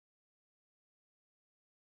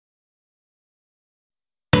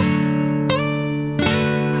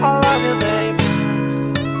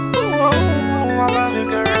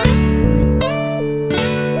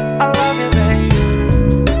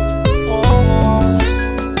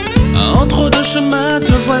ton chemin,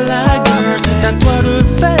 te voilà, girl. C'est à toi de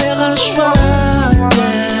faire un choix,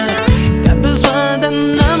 yeah. T'as besoin d'un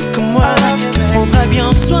homme comme moi qui prendra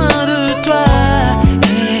bien soin de toi,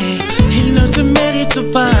 hey. Il ne te mérite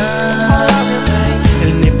pas,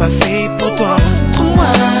 elle n'est pas faite pour toi.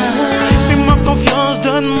 Prends-moi, fais-moi confiance,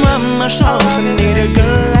 donne-moi ma chance. I need a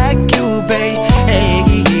girl like you, babe, hey,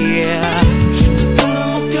 yeah. Je te donne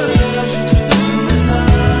mon cœur, je te donne mon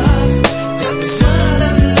love. T'as besoin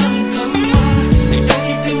d'un homme comme moi, un gars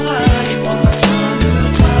qui t'aimera et prendra soin de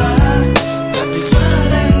toi. T'as besoin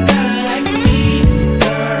d'un gars like me,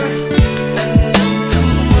 girl. Un homme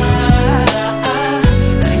comme moi,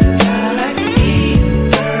 un gars like me,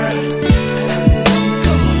 girl. Un homme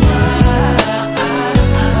comme moi.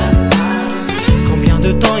 Combien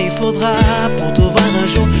de temps il faudra pour te voir un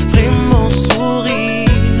jour vraiment sourire?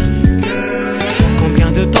 Combien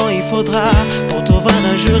de temps il faudra pour te voir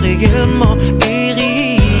un jour également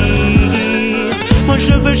guérir? Moi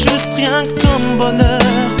je veux juste rien que ton bonheur,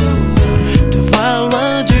 te voir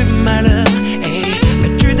loin du malheur, hey.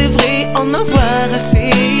 Mais tu devrais en avoir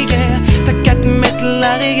assez, yeah. T'as qu'à te mettre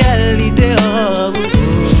la réalité, oh.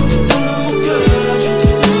 Je te donne mon cœur, je te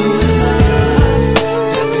donne mon love.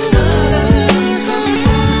 T'as besoin d'un homme comme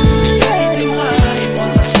moi, un gars qui t'aimera et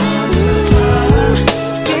prendra soin de toi.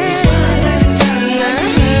 T'as besoin d'un gars like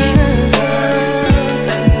me, girl.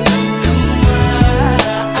 Un homme comme moi,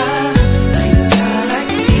 un gars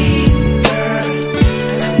like me, girl.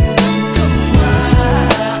 Un homme comme moi.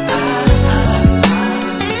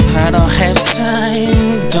 I don't have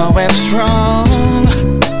time, don't have strong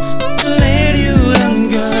to let you down,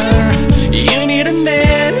 girl. You need a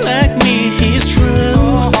man like me, he's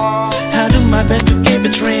true. I do my best to keep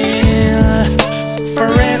it real,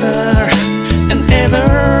 forever and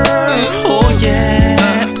ever. Oh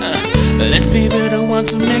yeah, let's be the one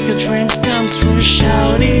to make your dreams come true.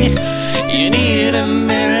 Shawty, you need a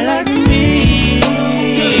man like me.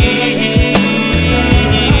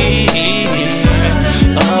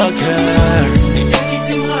 Oh girl, un gars qui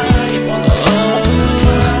t'aimera et prendra soin de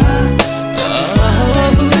toi. T'as besoin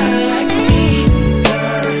d'un gars like me,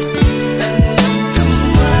 girl. Un homme comme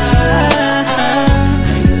moi,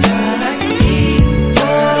 un gars like me,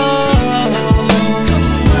 girl. Un homme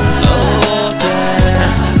comme moi. Oh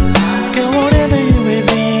yeah, girl, whatever you will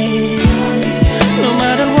be, no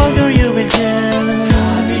matter what, girl, you will do,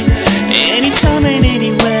 anytime and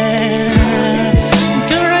anywhere.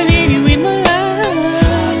 Girl, I need you in my life.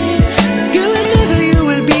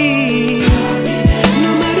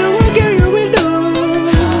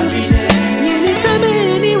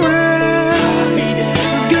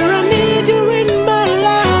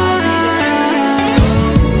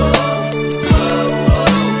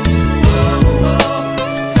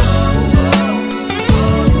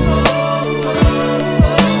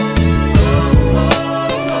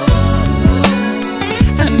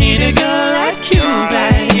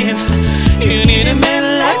 You need a man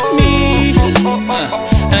like me.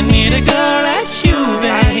 I need a girl like you,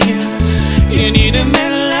 babe. You need a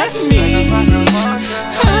man like me.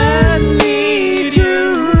 I need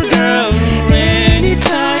you, girl.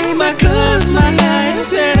 Anytime I close my eyes,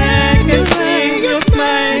 then I can see your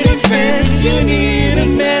smiling face. You need a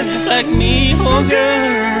man like me, oh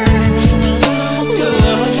girl.